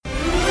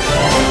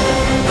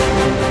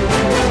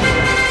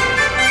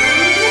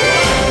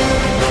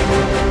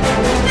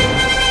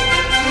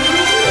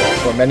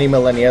many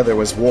millennia there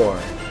was war.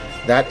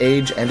 That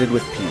age ended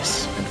with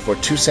peace, and for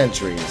 2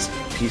 centuries,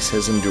 peace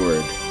has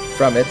endured.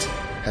 From it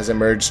has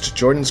emerged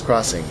Jordan's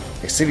Crossing,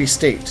 a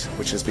city-state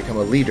which has become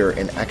a leader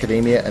in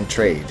academia and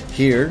trade.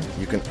 Here,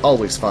 you can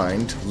always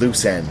find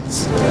Loose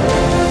Endz.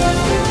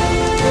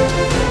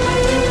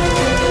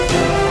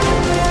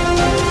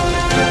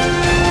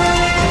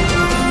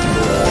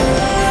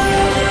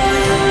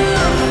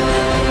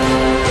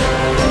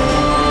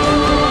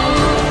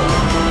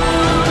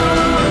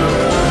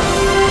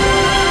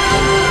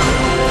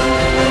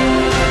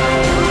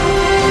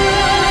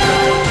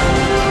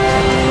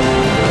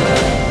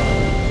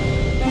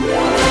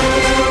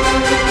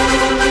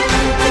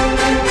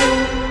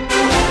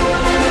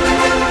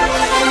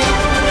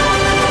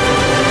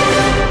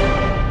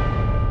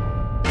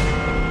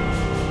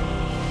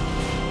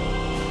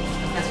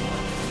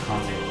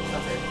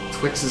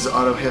 Twix is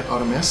auto hit,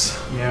 auto miss.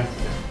 Yeah.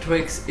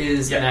 Twix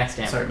is max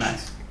damage. Sorry,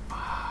 max.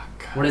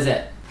 Fuck. What is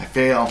it? I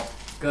fail.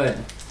 Good.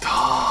 So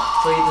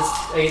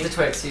I eat the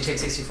Twix, so you take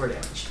 64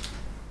 damage.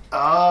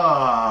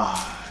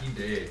 Ah. He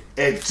did.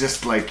 It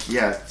just so he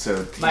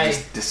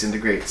just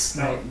disintegrates.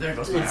 No, there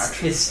goes my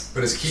action.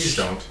 But his keys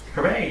don't.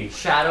 Hooray!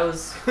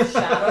 Shadows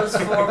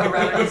form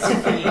around his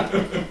feet.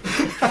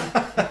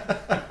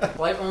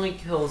 Light only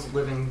kills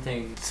living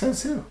things.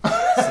 Says who?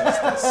 Says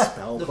the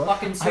spell The book.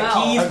 fucking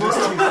spell.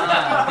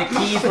 The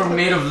keys were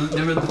made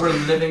of were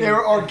living. They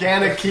were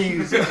organic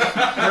keys.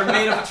 They're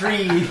made of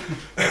tree.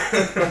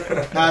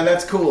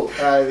 That's cool.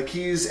 The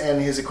keys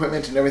and his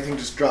equipment and everything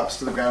just drops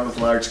to the ground with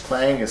a large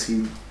clang as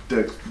he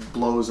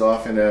blows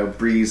off in a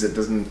breeze that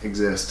doesn't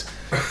exist.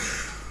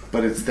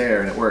 But it's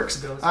there and it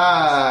works.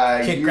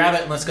 Okay, grab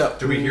it and let's go.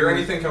 Do we hear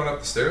anything coming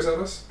up the stairs at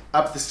us?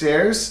 Up the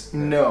stairs?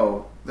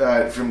 No.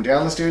 From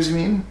down the stairs, you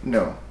mean?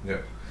 No.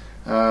 Yeah.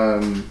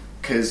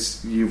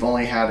 Because you've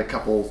only had a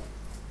couple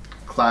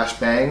clash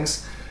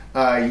bangs.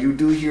 You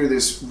do hear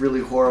this really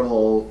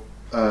horrible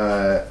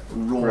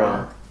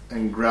roar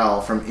and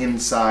growl from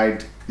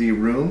inside the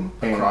room.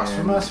 Across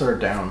from us or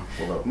down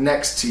below?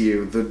 Next to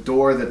you, the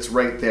door that's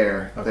right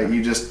there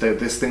that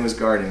this thing was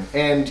guarding.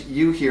 And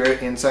you hear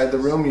it inside the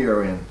room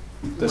you're in.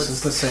 This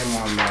is the same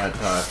one that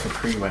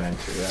Capri went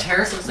into, yeah?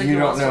 Terrace looks like You he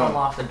don't wants to know.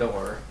 unlock the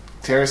door.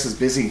 Terrace is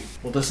busy.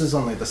 Well, this is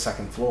only the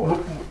second floor.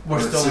 We're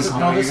still in No,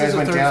 combat. you this guys is the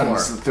went third down. floor.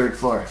 This is the third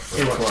floor.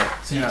 Third floor.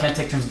 So you can't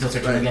take turns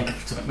until you're again.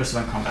 We're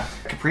still in combat.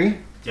 Capri?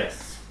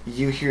 Yes.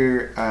 You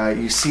hear,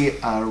 you see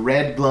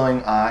red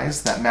glowing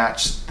eyes that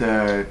match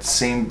the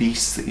same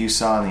beasts that you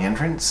saw in the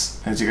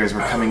entrance as you guys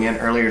were coming in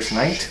earlier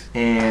tonight.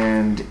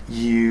 And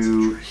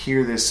you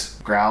hear this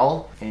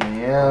growl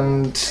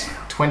and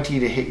 20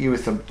 to hit you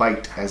with a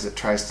bite as it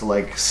tries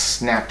to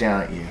snap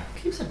down at you.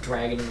 Keeps a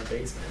dragon in the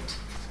basement.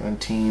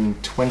 17,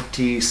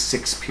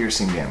 26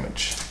 piercing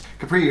damage.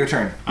 Capri, your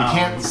turn. You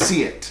can't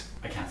see it.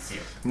 I can't see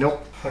it.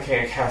 Nope.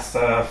 Okay, I cast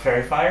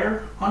Fairy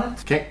Fire on it.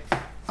 Okay.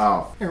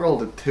 Oh, I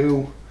rolled a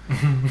 2.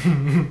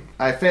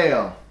 I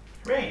fail.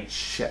 Great.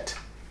 Shit.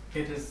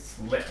 It is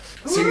lit.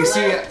 So you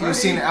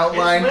see an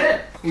outline. It's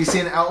lit. You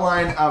see an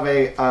outline of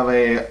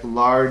a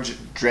large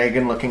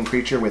dragon-looking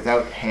creature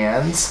without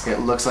hands. It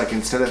looks like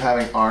instead of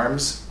having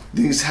arms,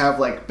 these have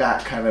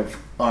bat kind of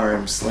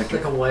arms, Like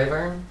a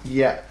wyvern?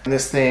 yeah. And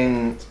this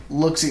thing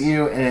looks at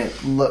you, and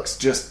it looks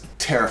just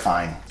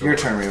terrifying. Your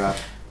turn, Reba.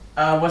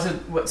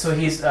 So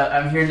he's.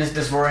 I'm hearing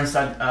this roar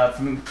inside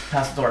from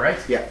past the door, right?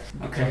 Yeah.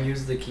 Okay. Can you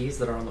use the keys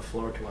that are on the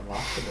floor to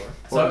unlock the door?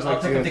 So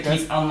I'll pick up the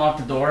keys, unlock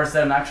the door. Is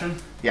that an action?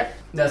 Yeah.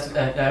 That's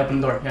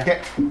open the door. Yeah.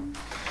 Okay.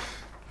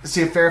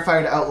 See a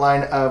verified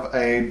outline of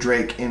a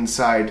drake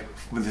inside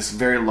with this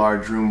very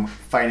large room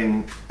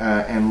fighting,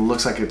 and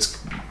looks like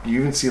it's. You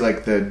even see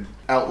the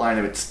outline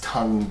of its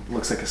tongue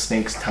looks like a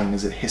snake's tongue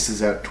as it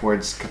hisses out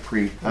towards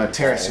Capri.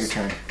 Terrace, your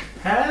turn.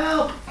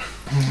 Help!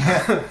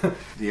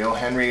 The O.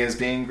 Henry is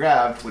being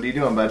grabbed. What are you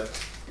doing, bud?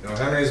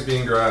 Henry is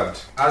being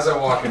grabbed. As I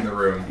walk in the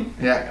room,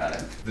 Yeah. Got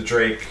it. the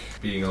Drake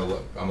I'm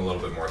a little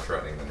bit more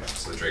threatening than him,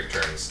 so the Drake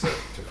turns to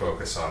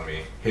focus on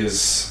me.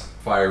 His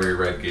fiery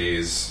red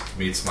gaze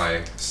meets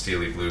my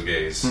steely blue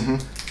gaze,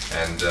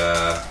 and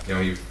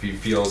he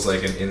feels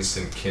like an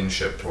instant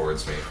kinship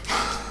towards me.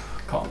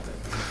 Called it.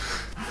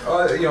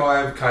 I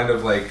have kind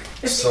of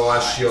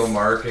celestial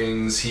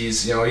markings.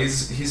 He's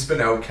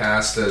been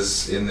outcast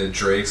as in the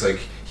Drakes.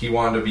 He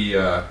wanted to be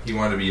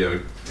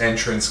a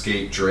entrance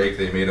gate Drake.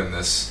 They made him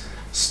this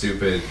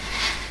stupid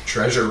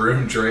treasure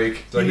room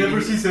Drake. So he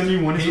never sees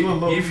anyone.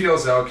 He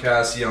feels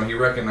outcast. He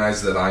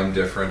recognizes that I'm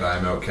different.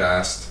 I'm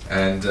outcast,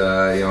 and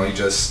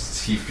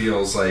he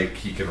feels like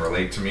he can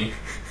relate to me.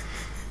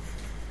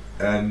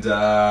 And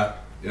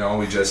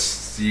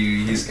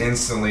he's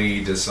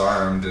instantly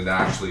disarmed and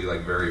actually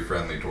very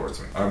friendly towards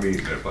me. I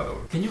mean, by the way.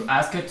 Can you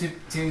ask her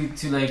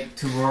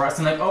to roar us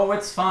and oh,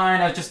 it's fine.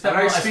 I just And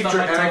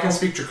I can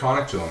speak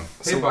Draconic to him.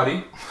 Hey,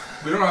 buddy,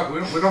 we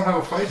don't have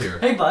a fight here.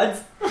 Hey,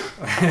 buds.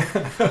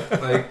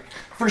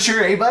 For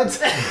sure, eh,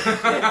 buds?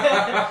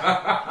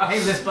 Hey,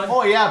 this bud.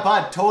 Oh yeah,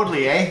 bud,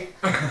 totally, eh?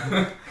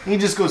 He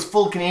just goes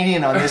full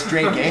Canadian on this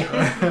drink, eh?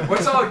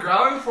 What's all the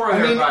ground for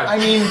there, bud? I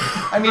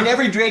mean,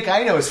 every Drake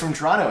I know is from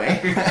Toronto,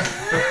 eh?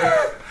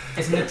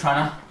 Isn't it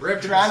Toronto?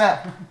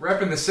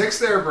 Repping the 6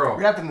 there, bro.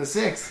 Repping the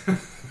 6.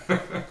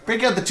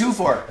 Break out the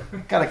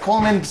 2-4. Got a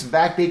Coleman, some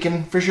back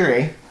bacon, for sure,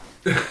 eh?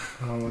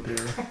 Oh dear.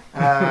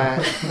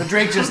 The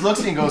Drake just looks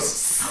at you and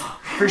goes,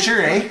 for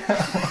sure, eh?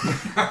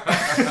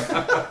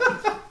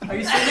 Are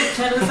you saying that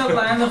Canada's a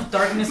land of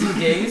darkness and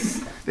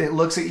gays? It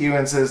looks at you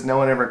and says, no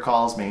one ever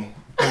calls me.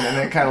 And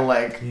then it kind of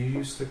like, You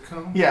used to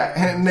come. yeah,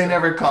 and they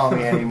never call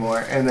me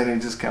anymore. And then it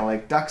just kind of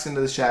like ducks into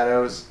the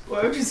shadows.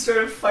 Why would you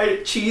start a fight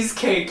at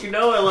Cheesecake? You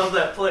know I love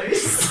that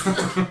place.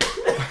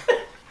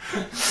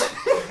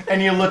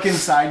 And you look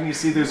inside and you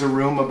see there's a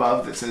room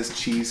above that says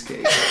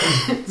cheesecake.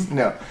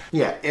 No.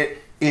 Yeah,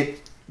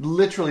 it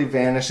literally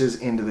vanishes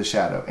into the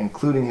shadow,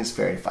 including his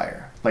fairy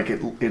fire. Like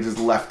it has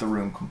left the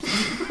room completely.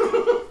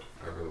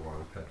 I really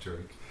want a pet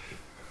Drake.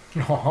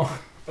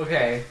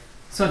 Okay.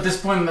 So at this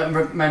point,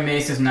 my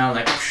mace is now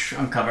like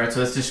uncovered.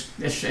 So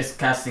it's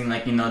casting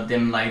like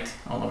dim light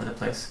all over the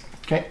place.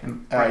 Okay.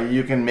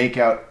 You can make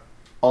out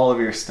all of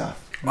your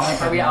stuff.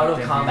 Are we out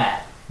of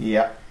combat?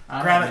 Yep.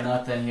 I Grab have it.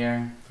 nothing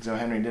here. So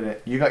Henry did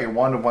it. You got your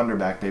Wand of Wonder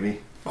back, baby.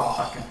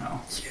 Fucking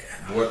hell.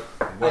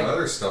 What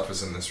other stuff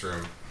is in this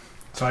room?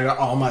 So I got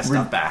all my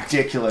stuff back.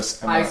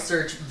 Ridiculous I amount.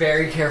 search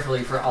very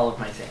carefully for all of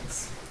my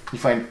things. You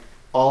find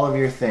all of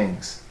your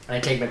things. And I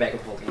take my bag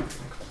of holding.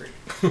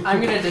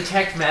 I'm gonna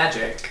detect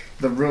magic.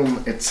 The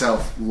room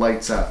itself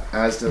lights up,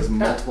 as does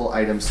multiple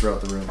items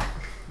throughout the room.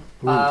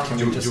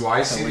 Can we Do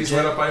I see these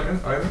lit up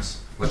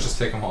items? Let's just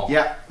take them all.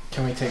 Yeah.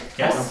 Can we take?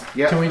 Yes.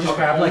 Yeah. Can we just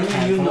grab like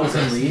Only you know handfuls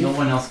and this. leave? No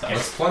one else does.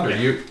 Let's plunder.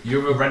 You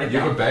Write it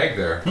have a down. bag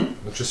there.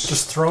 Let's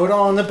Just throw it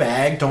all in the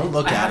bag. Don't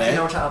look I at have to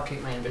know it. to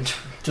update my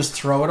inventory. Just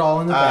throw it all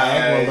in the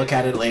bag. I- We'll look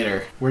at it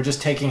later. We're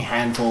just taking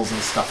handfuls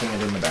and stuffing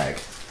it in the bag.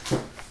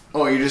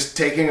 Oh, you're just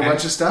taking a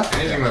bunch of stuff?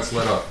 anything that's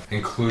lit up,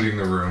 including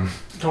the room.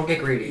 Don't get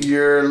greedy.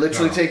 You're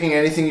literally No. taking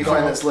anything you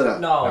find that's lit up.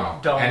 No,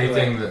 don't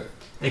anything do it.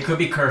 that. It could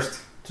be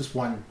cursed. Just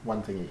one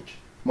thing each.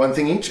 One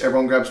thing each.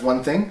 Everyone grabs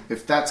one thing.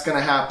 If that's going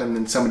to happen,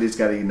 then somebody's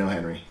got to eat No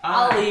Henry.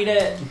 I'll eat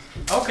it.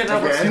 Okay, that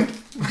works. Again?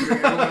 You're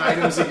getting one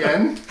items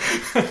again?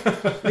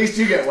 At least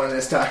you get one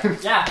this time.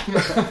 Yeah.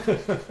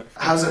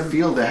 How's it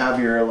feel to have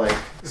your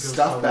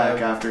stuff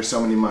back after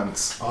so many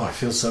months? Oh, it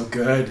feels so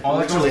good. All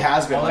Literally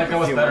has been All like I got a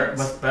was few better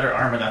months. with better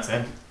armor. That's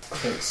it.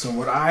 Okay, so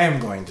what I am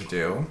going to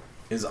do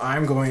is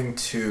I'm going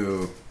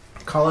to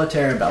call out to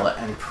Arabella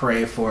and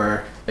pray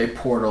for a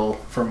portal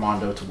for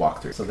Mondo to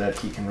walk through so that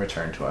he can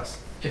return to us.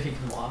 If you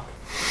can walk.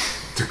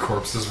 Do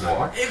corpses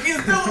walk? If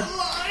he's still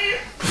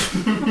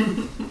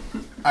alive.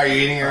 Are you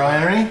eating your own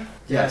Henry?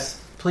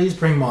 Yes. Please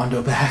bring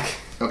Mondo back.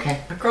 Okay.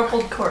 A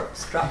crumpled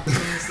corpse dropped in the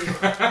sea.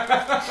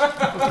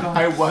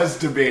 I was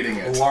debating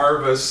it.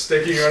 Larva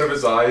sticking out of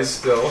his eyes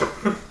still.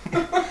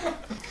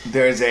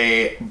 There's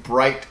a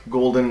bright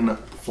golden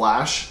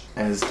flash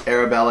as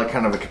Arabella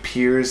kind of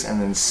appears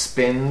and then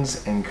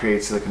spins and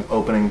creates like an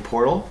opening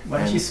portal.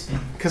 Why did she spin?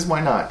 Because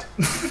why not?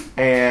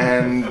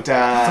 And It's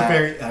a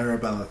very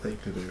Arabella thing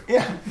to do.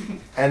 yeah,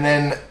 and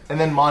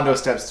then Mondo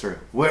steps through.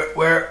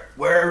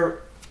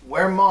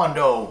 Where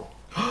Mondo?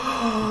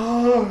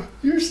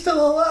 You're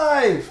still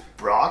alive!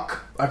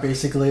 Brock. I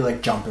basically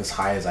jump as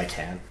high as I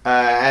can.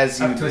 As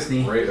you Up to his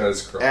knee. Right at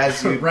his crotch.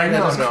 as you Right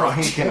no, at his no,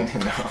 crotch. he can,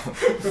 no.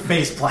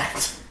 Face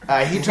plant.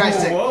 He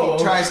tries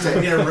to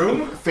In a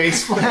room?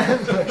 face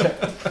plant.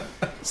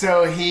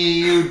 So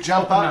you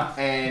jump up enough.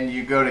 and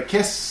you go to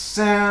kiss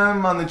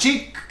him on the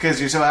cheek because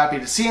you're so happy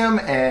to see him,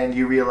 and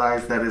you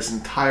realize that his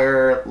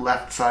entire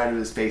left side of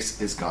his face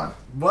is gone.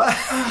 What?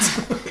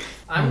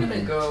 I'm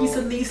gonna go He's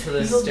at least to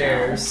the healed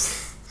stairs.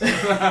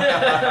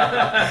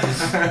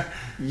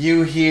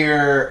 You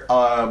hear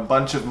a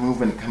bunch of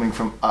movement coming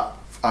from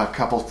up, a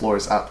couple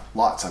floors up,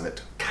 lots of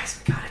it. Guys,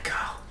 we gotta go.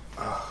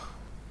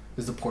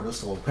 Is the portal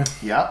still open?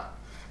 Yep.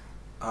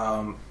 We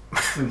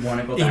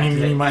want to go Eeny, back to meeny,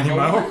 the miny, evil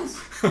moe. ones?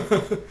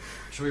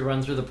 Should we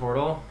run through the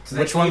portal? To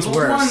the Which one's evil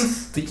worse?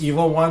 ones? The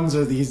evil ones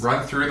or these?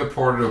 Run through the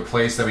portal to a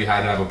place that we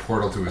had to have a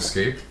portal to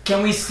escape.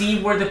 Can we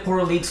see where the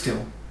portal leads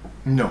to?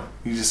 No,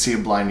 you just see a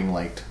blinding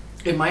light.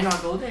 It might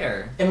not go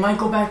there. It might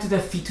go back to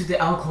the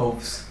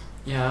alcoves.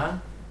 Yeah.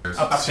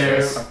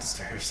 Upstairs. Up the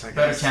stairs, I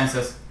Better guess.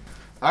 chances.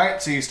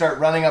 Alright, so you start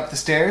running up the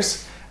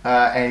stairs,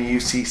 and you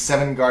see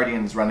 7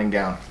 guardians running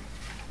down.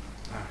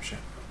 Oh, shit.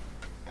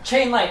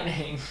 Chain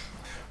lightning.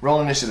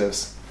 Roll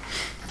initiatives.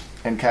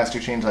 And cast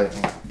your change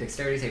lightning.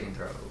 Dexterity saving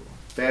throw.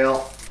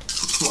 Fail.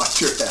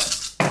 Watch your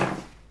head.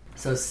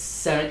 So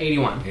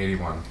 781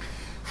 81.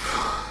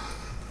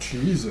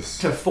 Jesus.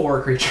 to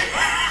 4 creatures.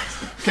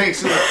 Okay,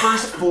 so the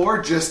first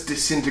 4 just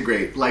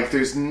disintegrate. Like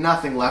there's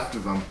nothing left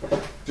of them.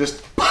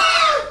 Just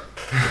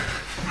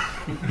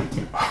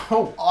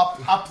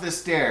up the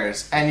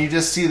stairs, and you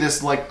just see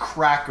this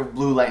crack of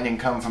blue lightning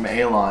come from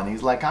Aelon.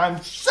 He's like,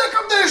 "I'm sick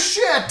of this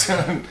shit,"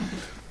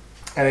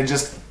 and it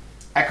just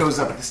echoes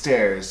up the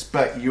stairs,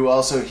 but you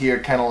also hear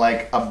kind of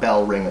like a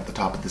bell ring at the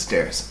top of the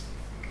stairs.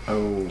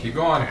 Oh, Keep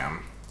going.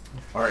 damn.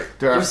 All right.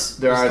 There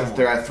There's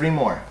are 3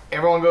 more.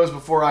 Everyone goes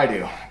before I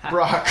do.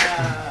 Brock.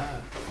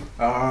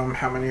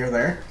 How many are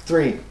there?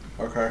 3.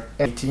 Okay.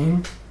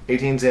 18.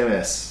 18's a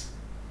miss.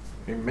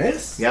 You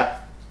miss?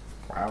 Yep.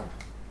 Wow.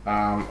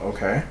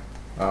 Okay.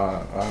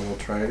 I will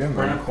try again.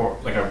 We're in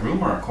then. like a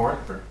room or a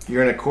corridor?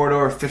 You're in a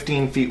corridor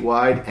 15 feet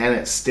wide, and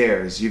it's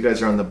stairs. You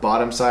guys are on the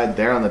bottom side.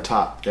 They're on the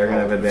top. They're going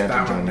to have If that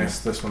advantage one on you.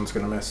 missed, this one's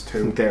gonna miss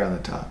too. They're on the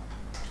top.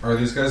 Are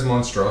these guys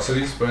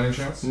monstrosities by any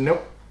chance?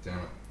 Nope. Damn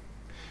it.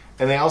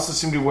 And they also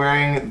seem to be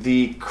wearing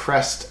the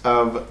crest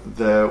of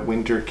the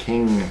Winter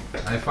King.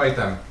 I fight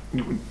them.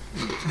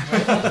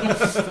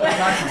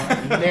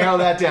 Narrow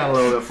that down a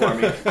little bit for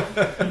me.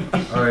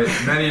 Alright,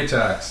 many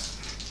attacks.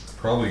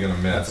 Probably gonna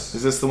miss.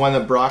 Is this the one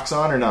that Brock's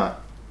on or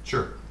not?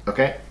 Sure.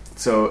 Okay.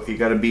 So you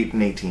got to beat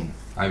an 18.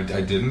 I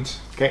didn't.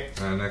 Okay.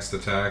 Next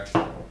attack.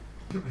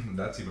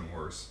 That's even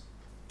worse.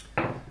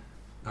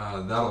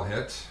 That'll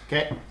hit.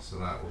 Okay. So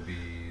that will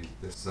be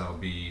this. That'll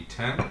be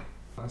 10.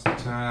 Last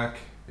attack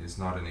is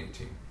not an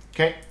 18.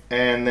 Okay.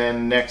 And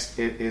then next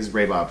it is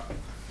Ray Bob.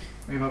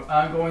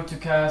 I'm going to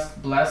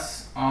cast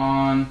Bless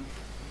on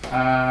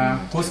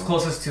who's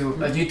closest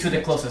to you two,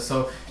 the closest.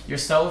 So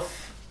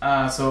yourself,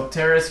 so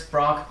Terrace,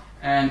 Brock,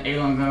 and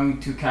Aelon going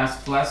to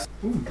cast Bless.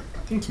 Ooh,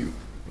 thank you.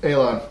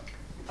 Elon.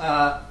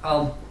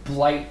 I'll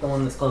blight the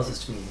one that's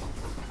closest to me.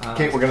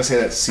 Okay, we're going to say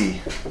that's C.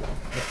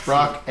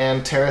 Brock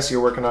and Terrace,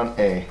 you're working on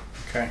A.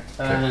 Okay.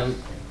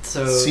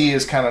 So C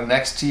is kind of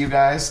next to you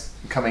guys,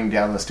 coming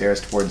down the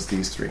stairs towards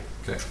these 3.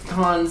 Okay.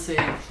 con save,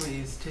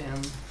 please,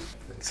 Tim.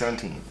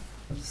 17.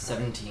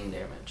 17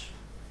 damage.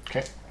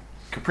 Okay.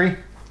 Capri.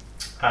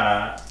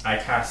 I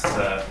cast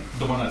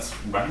the one that's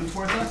running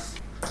towards us.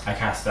 I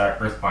cast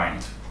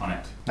Earthbind on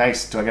it.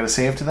 Nice. Do I get a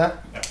save to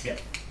that? Yep.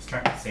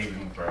 Strength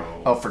saving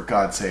throw. Oh, for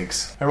God's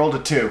sakes. I rolled a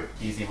 2.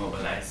 Easy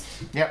mobilized.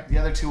 Yep, the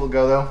other 2 will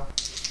go, though.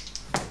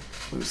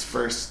 Lose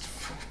first.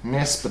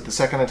 Miss, but the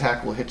second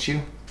attack will hit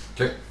you.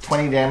 Okay.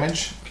 20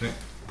 damage. Okay.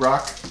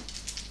 Brock.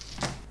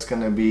 It's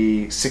going to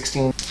be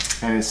 16,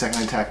 and his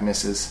second attack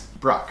misses.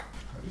 Brock.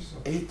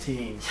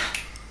 18.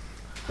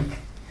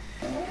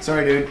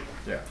 Sorry, dude.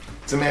 Yeah.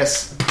 It's a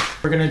miss.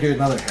 We're gonna do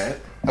another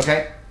hit.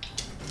 Okay.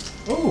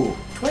 Ooh,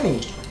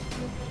 20.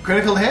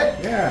 Critical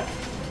hit? Yeah.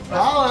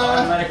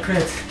 Holla! Automatic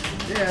crit.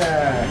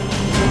 Yeah.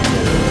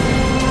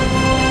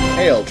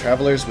 Hail,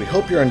 travelers. We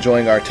hope you're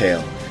enjoying our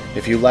tale.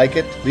 If you like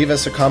it, leave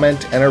us a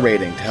comment and a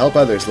rating to help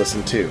others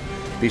listen too.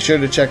 Be sure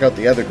to check out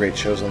the other great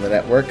shows on the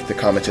network,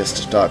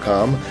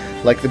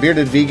 thecometist.com, like The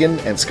Bearded Vegan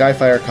and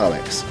Skyfire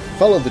Comics.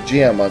 Follow the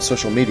GM on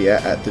social media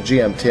at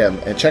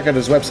TheGMTim and check out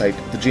his website,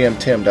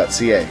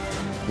 thegmtim.ca.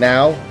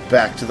 Now,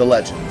 back to the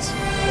legends.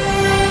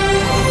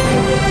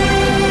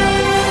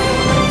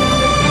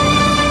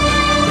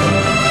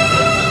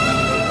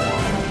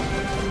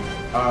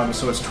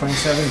 So it's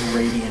 27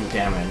 radiant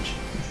damage.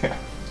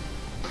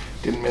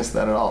 Didn't miss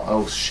that at all.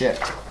 Oh, shit.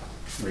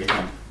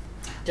 Radiant.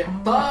 Get I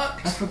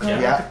fucked! forgot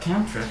Yeah. about the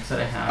cantrips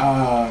that I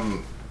have.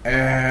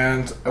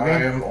 And Okay.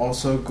 I am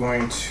also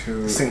going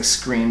to This thing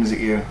screams at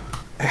you.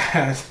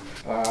 add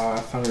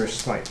Thunderous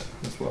Smite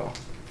as well.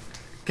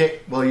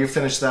 Okay, well, you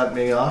finish that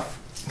me off.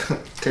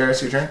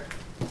 Terrace, your turn.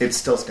 It's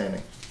still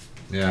standing.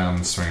 Yeah,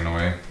 I'm swinging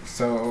away.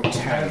 So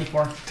 10,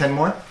 94. 10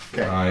 more?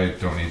 Okay. I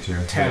don't need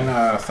to.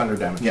 10 thunder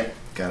damage. Yep,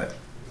 got it.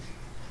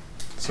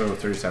 So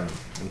 37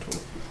 in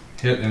total.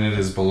 Hit, and it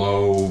is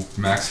below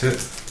max hit,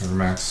 or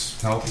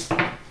max health.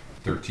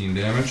 13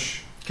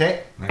 damage.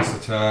 Okay. Next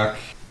attack,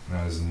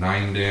 that is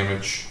 9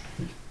 damage.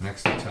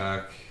 Next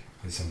attack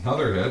is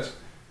another hit,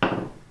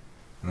 and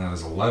that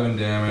is 11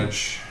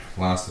 damage.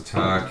 Last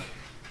attack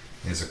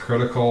is a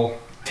critical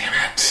Damn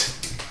it.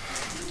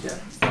 Get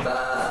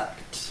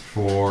fucked!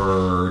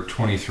 for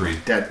 23.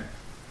 Dead.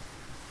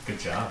 Good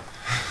job.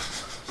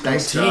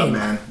 Nice 14. job,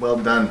 man. Well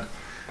done.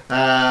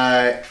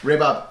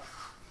 Ribob,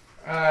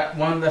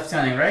 One left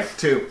standing, right?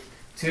 2.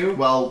 2.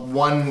 Well,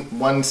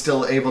 one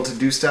still able to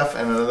do stuff,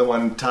 and another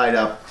one tied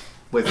up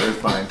with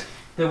Earthbind.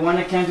 The one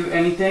that can't do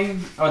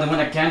anything, or the one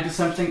that can do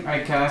something,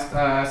 I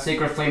cast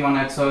Sacred Flame on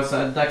it, so it's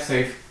a dex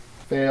save.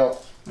 Fail.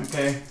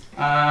 Okay.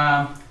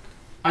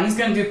 I'm just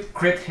gonna do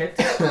crit hit.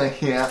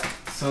 Yeah.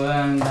 So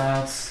then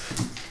that's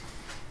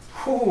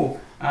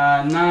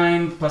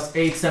 9 plus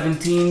 8,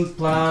 17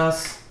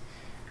 plus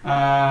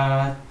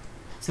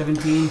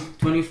 17,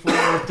 24,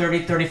 30,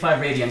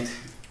 35 radiant.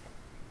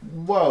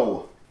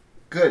 Whoa.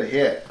 Good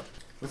hit.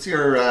 What's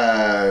your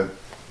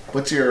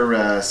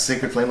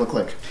Sacred Flame look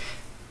like?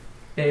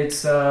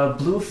 It's a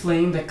blue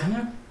flame that kind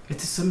of,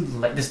 it's some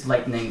this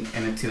lightning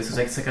in it too.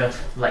 So it's like a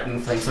lightning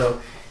flame.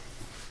 So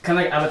kind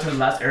of like Avatar: The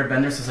Last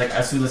Airbender. So it's like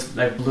as soon as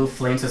like blue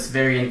flame, so it's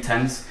very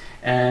intense.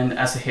 And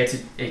as it hits,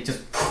 it just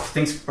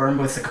things burn,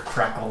 but it's like a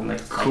crackle and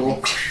like Cool.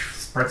 lightning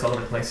sparks all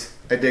over the place.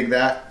 I dig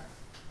that.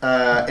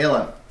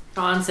 Aelon.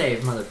 Con save,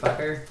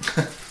 motherfucker.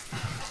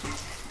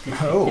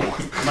 Oh.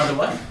 Mother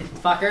what?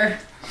 Fucker.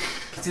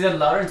 Say that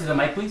louder into the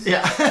mic, please.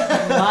 Yeah.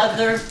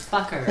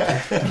 Motherfucker.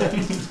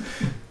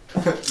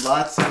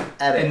 Lots of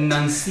edit.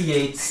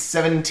 Enunciate.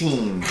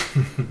 17.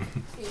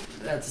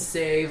 That's a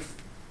save.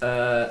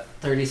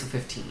 30, so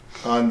 15.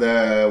 On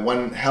the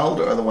one held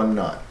or the one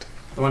not?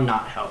 The one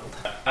not held.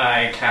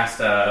 I cast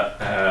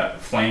a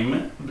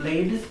flame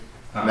blade.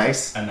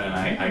 Nice. And then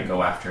I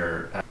go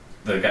after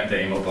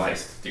the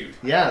immobilized dude.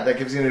 Yeah, that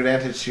gives you an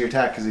advantage to your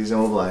attack because he's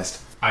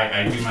immobilized.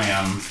 I do my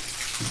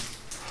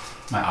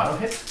auto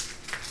hit.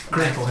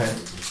 Critical hit.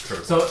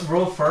 So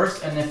roll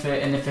first, and if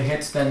it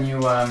hits, then you.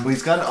 Well,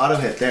 he's got an auto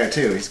hit there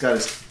too. He's got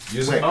his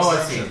Twix. Oh,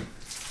 I see.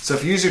 So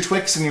if you use your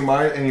Twix and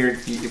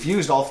if you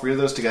used all three of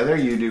those together,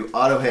 you do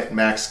auto hit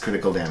max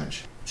critical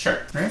damage. Sure.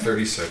 Right?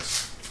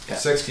 36. Yeah.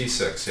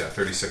 66, yeah,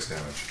 36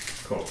 damage.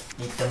 Cool.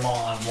 Eat them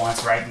all at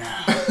once right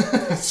now.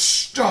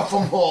 Stuff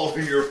them all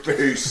in your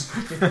face.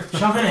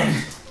 Shove it in.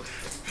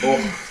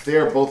 Oh, they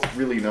are both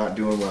really not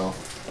doing well.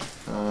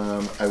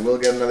 I will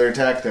get another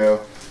attack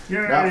though.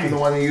 Yay. Not from the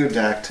one that you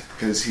attacked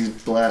because he's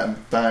bound,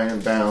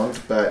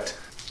 but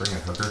Bring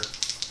it, hooker.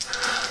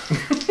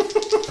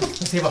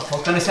 Does he have a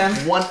hook on his hand?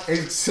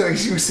 so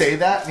you say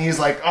that and he's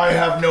like, I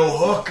have no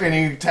hook, and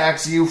he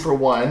attacks you for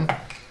 1.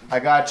 I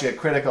got you,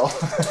 critical.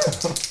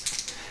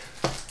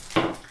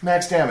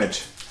 Max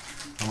damage.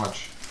 How much?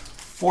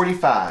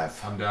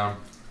 45. I'm down.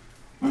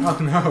 Oh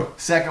no.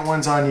 Second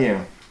one's on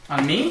you.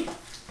 On me?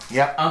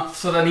 Yep.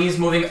 So then he's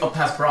moving up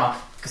past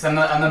Brock because I'm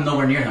not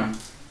nowhere near him.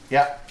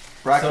 Yep.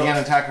 Brock, So- you get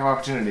an attack of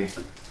opportunity.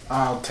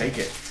 I'll take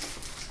it.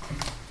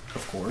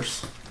 Of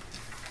course.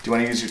 Do you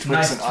want to use your Twix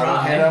Nice and auto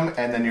try. hit him,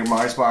 and then your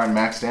Mars bar and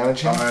max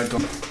damage him?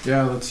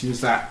 Yeah, let's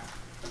use that.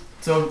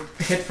 So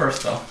hit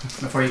first though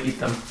before you eat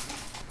them.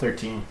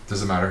 13.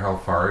 Does it matter how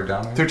far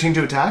down I am? 13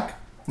 to attack?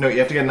 No, you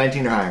have to get a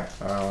 19 or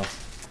higher.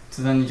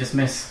 So then you just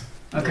miss.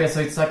 Okay, so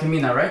it's like me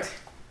now, right?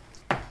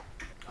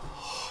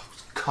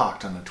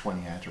 Cocked on the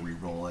 20, I had to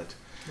re-roll it.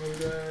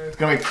 It's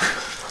gonna be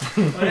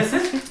What is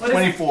it? What is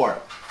 24.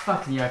 it?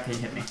 Fuck yeah, okay,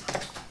 hit me.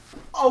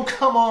 Oh,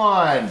 come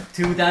on!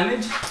 2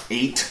 damage?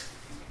 8.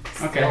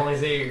 The Okay. only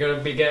thing you're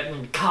gonna be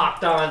getting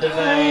cocked on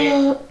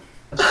tonight.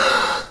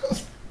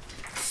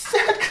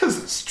 Sad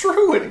because it's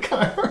true and it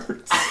kind of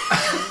hurts.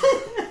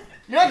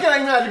 You're not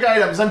getting magic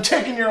items. I'm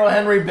taking your O.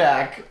 Henry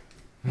back.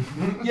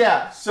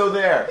 Yeah, so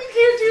there. You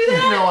can't do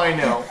that! No, I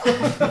know.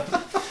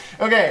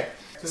 Okay,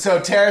 so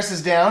Terrace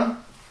is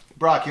down.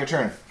 Brock, your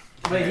turn.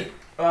 Wait,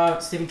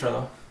 saving throw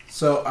though.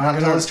 So Not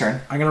until his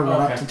turn. I'm gonna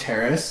run Okay. up to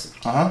Terrace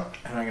Uh-huh.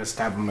 and I'm gonna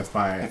stab him with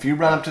my. If you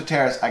run up to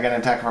Terrace, I get an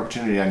attack of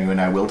opportunity on you and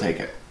I will take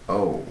it.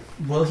 Oh.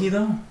 Will he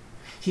though?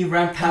 He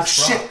ran past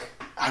Shit! Brock.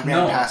 I ran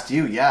No. past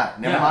you, yeah.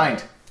 Never Yeah.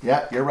 mind.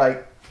 Yeah, you're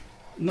right.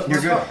 No,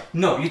 You're good.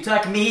 No, you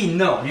attack me.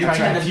 No, you're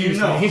trying to confuse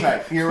no. me.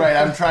 Right, you're right.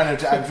 I was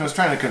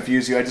trying to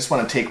confuse you. I just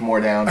want to take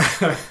more down.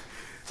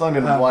 It's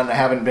only been one. I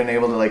haven't been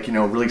able to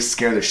really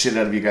scare the shit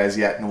out of you guys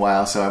yet in a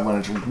while. So I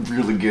wanted to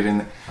really get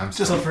in. I'm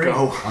Just still, free.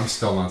 go. I'm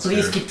still not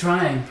Please scared. keep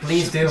trying.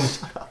 Please do.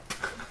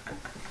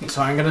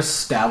 So I'm gonna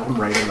stab him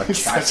right in the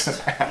Such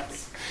chest. an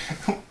ass.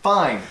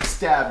 Fine,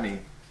 stab me.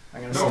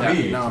 I'm gonna No, stab.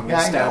 me. No, I'm Yeah,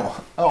 gonna I stab. know.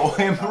 Oh,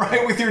 I'm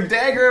right with your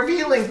dagger of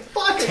healing.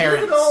 Fuck it, give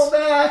Terrence. it all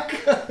back.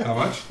 How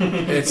much?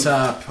 It's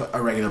a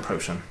regular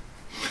potion.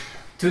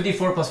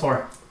 2d4 plus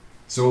 4.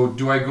 So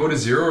do I go to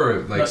 0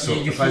 or No, so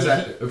you- if I was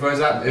at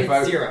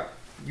It's 0.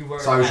 You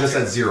were so I was just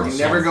at 0. You so-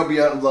 never go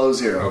below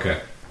 0. Okay.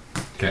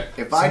 Okay.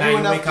 If So I now do you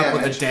enough wake up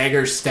with a damage,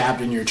 dagger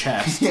stabbed in your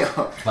chest. yeah.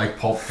 Like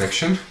Pulp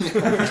Fiction.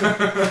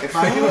 If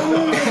I do,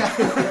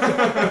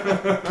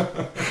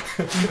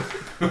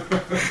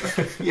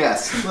 yes, let's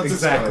just go with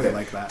Exactly it.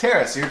 like that.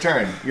 Terrace, your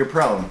turn. You're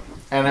prone,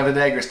 and I have a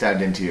dagger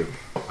stabbed into you.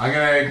 I'm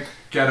gonna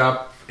get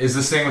up. Is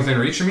this thing within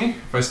reach of me?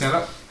 If I stand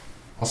up,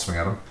 I'll swing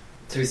at him.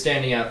 So he's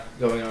standing up,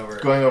 going over.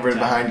 Going over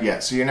behind, yeah.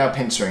 So you're now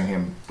pincering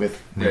him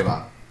with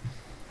Reva.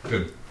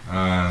 Good.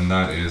 And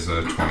that is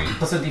a 20.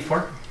 Plus a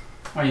d4?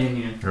 Oh, you didn't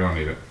need it. You don't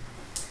need it.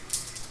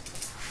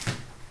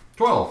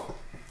 12.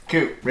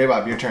 Cool.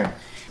 Reva, your turn.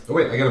 Oh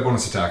wait, I get a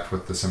bonus attack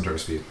with the scimitar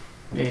speed.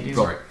 Yeah, you do.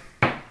 Sorry.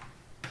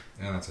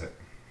 And that's it.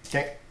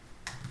 Okay.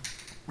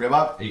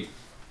 Reva. 8.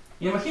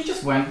 You know what? He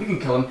just went. We can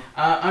kill him.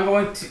 I'm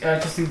going to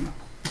just.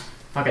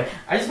 Fuck it.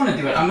 I just want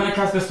to do it. I'm going to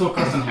cast Bestow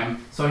Curse on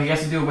him. So he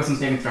has to do a wisdom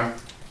saving throw.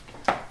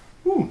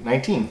 Ooh,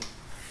 19.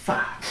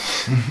 Fuck.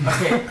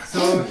 Okay,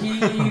 so he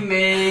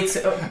makes.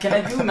 Can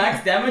I do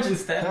max damage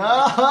instead?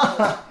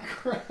 Ah,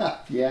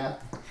 crap. Yeah.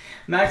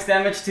 Max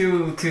damage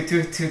to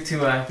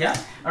yeah.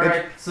 All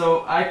right.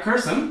 So I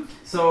curse him.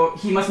 So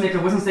he must make a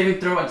wisdom saving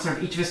throw at the start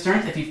of each of his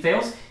turns. If he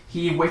fails,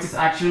 he wastes his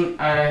action,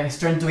 his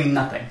turn doing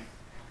nothing.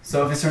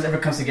 So if his turn ever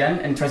comes again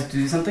and tries to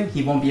do something,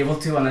 he won't be able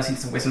to unless he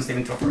does a wisdom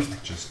saving throw first.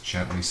 Just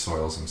gently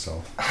soils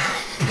himself.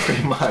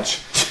 Pretty much.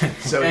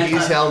 So And,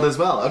 he's held as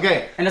well.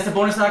 Okay. And as a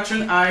bonus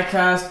action, I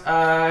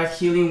cast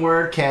Healing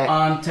Word Can't.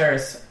 on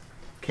Terrace.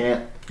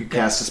 Can't. You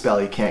cast a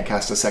spell. You can't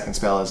cast a second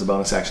spell as a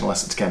bonus action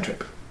unless it's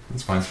cantrip.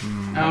 That's fine.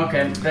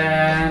 Okay,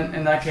 then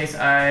in that case,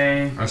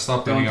 I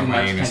stopped Don't being do on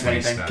my much, anus can't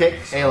when do he anything. stabbed Okay,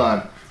 me, so-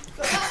 Alon.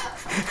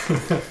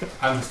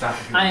 I'm the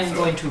staff of I healing, am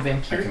so going to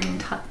vampire I can-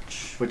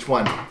 touch. Which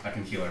one? I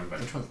can heal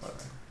everybody. Which one's lower?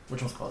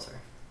 Which one's closer?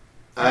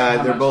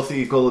 They're both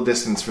equal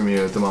distance from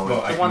you at the moment.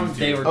 Well, I The one can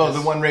they do- were Oh, just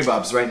the one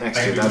Raybob's right next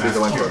I to you. can do That'd be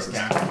the one math. closest.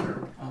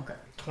 Yeah. Okay.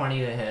 20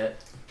 to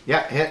hit.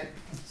 Yeah, hit.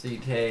 So you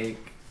take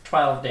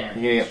 12 You're damage.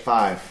 gonna get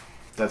 5.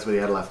 That's what he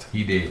had left.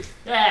 He did.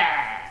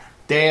 Yeah!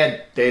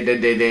 Dead.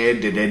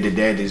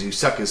 As you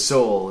suck his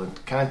soul.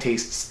 It kind of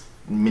tastes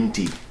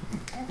minty.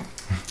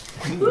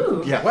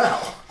 Ooh, Yeah.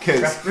 Well,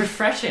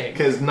 refreshing.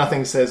 Because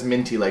nothing says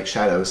minty like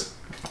shadows.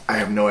 I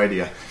have no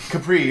idea.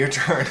 Capri, your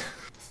turn.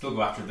 Still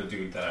go after the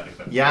dude that I did.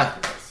 Yeah.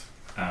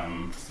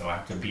 So I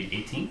have to beat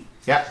 18.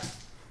 Yeah.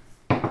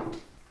 Oh,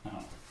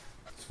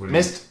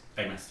 Missed.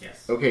 I missed.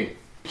 Yes. Okay.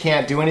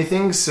 Can't do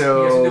anything, He has to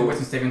do a so...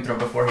 wisdom saving throw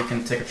before he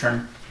can take a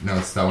turn. No,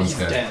 that one's He's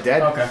dead.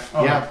 Dead? Okay.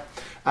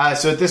 Yeah.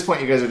 So at this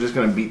point, you guys are just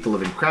going to beat the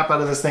living crap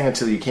out of this thing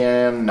until you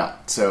can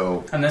not.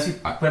 So... Unless you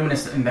put him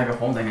in bag of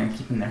holding and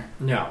keep him there.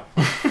 No.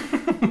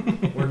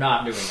 We're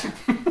not doing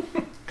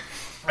that.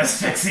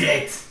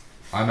 Asphyxiate!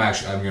 I'm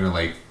gonna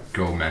like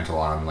go mental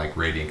on him, like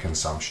radiant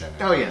consumption.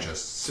 And Oh, yeah.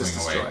 just Just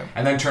swing destroy away, him.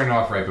 and then turn it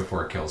off right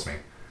before it kills me.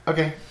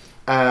 Okay.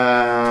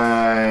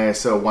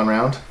 So 1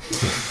 round.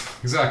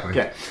 Exactly.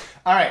 Okay.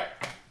 All right.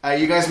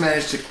 You guys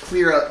managed to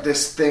clear out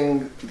these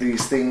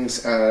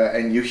things,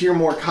 and you hear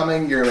more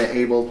coming. You're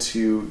able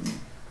to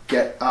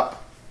get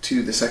up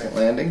to the second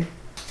landing.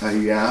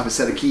 You have a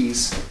set of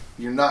keys.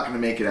 You're not going to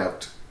make it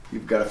out.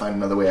 You've got to find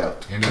another way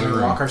out. Into the we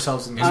room. lock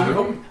ourselves in the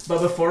room. But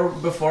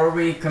before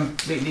we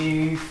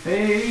completely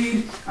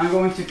fade, I'm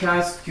going to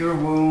cast Cure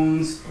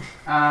Wounds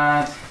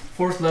at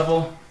 4th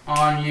level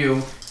on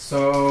you.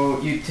 So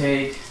you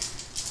take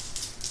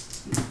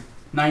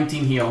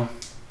 19 heal.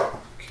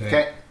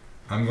 Okay.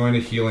 I'm going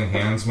to healing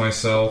hands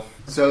myself.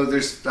 So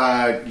there's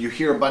you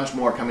hear a bunch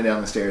more coming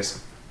down the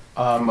stairs.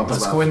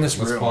 Let's go in this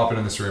Let's room. pop it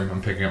in this room.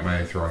 I'm picking up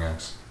my throwing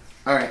axe.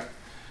 All right.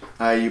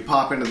 You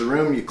pop into the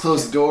room. You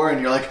close the door,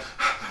 and you're like,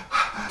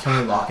 Can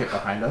we lock it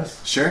behind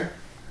us? sure.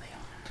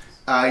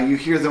 You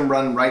hear them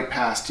run right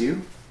past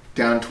you,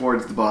 down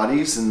towards the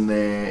bodies, and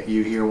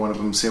you hear one of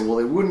them say, "Well,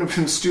 they wouldn't have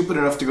been stupid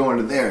enough to go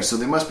into there, so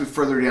they must be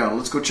further down.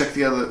 Let's go check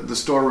the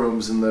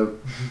storerooms and the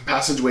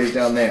passageways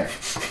down there."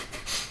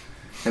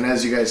 And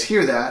as you guys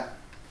hear that,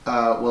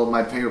 well,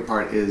 my favorite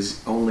part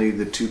is only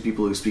the 2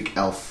 people who speak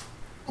elf,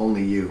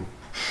 only you,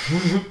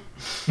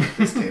 at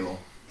this table.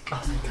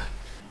 Oh, thank God.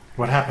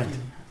 What happened?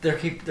 They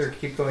keep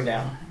going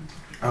down.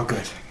 Oh,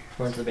 good.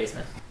 Going to the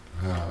basement.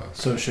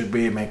 So should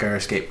we make our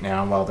escape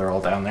now while they're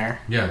all down there?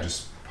 Yeah,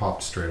 just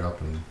pop straight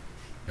up and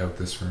out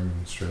this room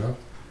and straight up.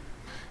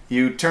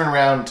 You turn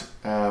around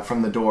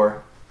from the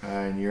door,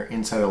 and you're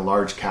inside a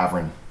large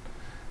cavern.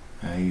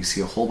 You see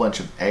a whole bunch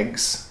of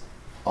eggs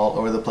all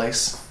over the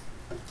place.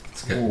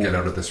 Let's get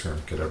out of this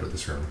room. Get out of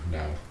this room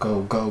now.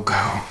 Go, go,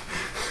 go.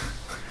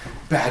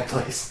 Bad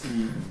place.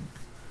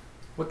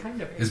 What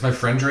kind of egg? Is my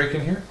friend Drake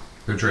in here?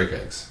 They're Drake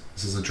eggs.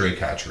 This is a Drake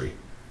hatchery.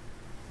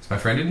 Is my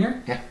friend in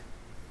here? Yeah.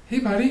 Hey,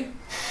 buddy.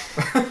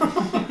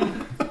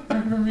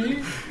 Remember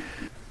me?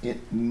 It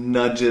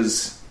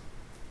nudges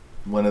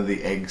one of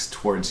the eggs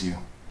towards you.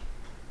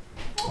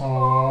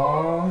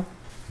 Aww.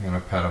 I'm gonna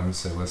pet him and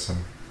say, "Listen,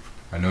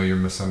 I know you're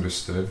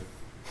misunderstood,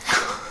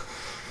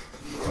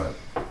 but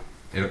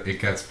it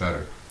gets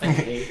better." I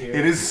hate you.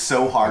 It is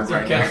so hard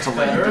right now to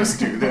let you just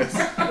do this.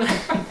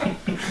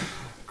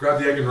 Grab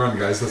the egg and run,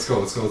 guys. Let's go.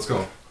 Let's go. Let's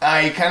go.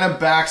 He kind of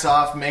backs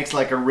off, makes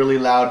like a really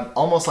loud,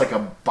 almost like a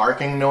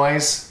barking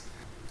noise.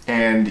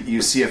 And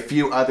you see a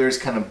few others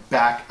kind of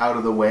back out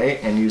of the way,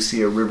 and you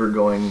see a river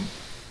going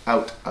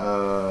out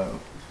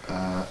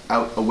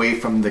away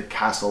from the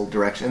castle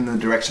direction, in the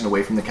direction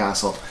away from the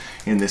castle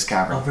in this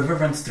cavern. Oh, river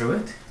runs through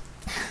it?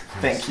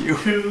 Thank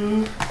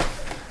you.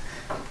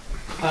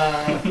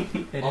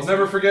 I'll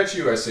never forget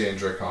you, I say in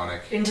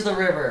Draconic. Into the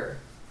river.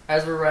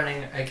 As we're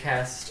running, I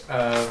cast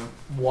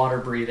water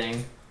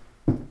breathing.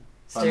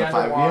 Stay the 5 of you?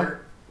 underwater.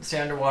 Stay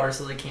underwater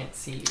so they can't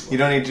see you. You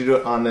don't need to do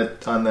it on the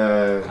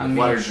On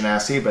water me.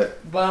 genasi, but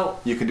Well,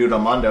 you can do it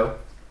on Mondo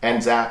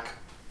and Zach.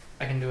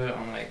 I can do it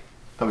on like.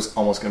 I was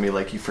almost going to be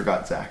like, you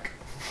forgot Zach.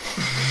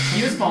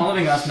 He was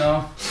following us,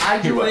 no? I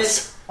He do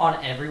was. it on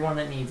everyone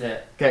that needs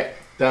it. Okay,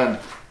 done.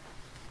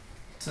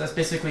 So that's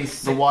basically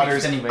The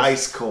water's anyways.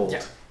 ice cold.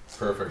 Yeah.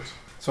 Perfect.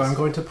 So I'm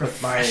going to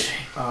put my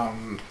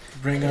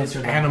ring of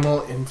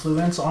animal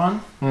influence on,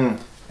 Hmm.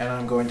 and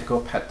I'm going to go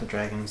pet the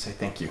dragon and say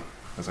thank you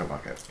as I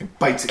walk out. It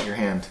bites at your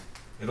hand.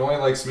 It only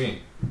likes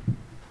me.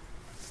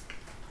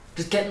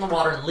 Just get in the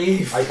water and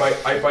leave. I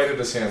bite at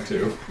his hand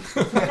too.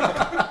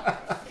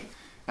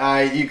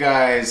 You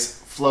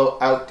guys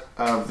float out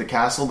of the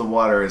castle. The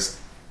water is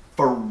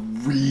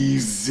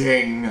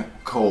freezing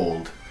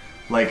cold.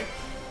 Like,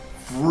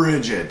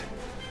 frigid.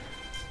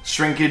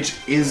 Shrinkage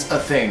is a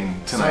thing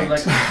tonight.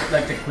 So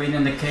like the queen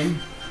and the king?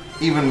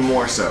 Even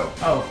more so.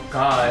 Oh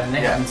god, and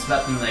they Yeah. haven't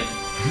slept in like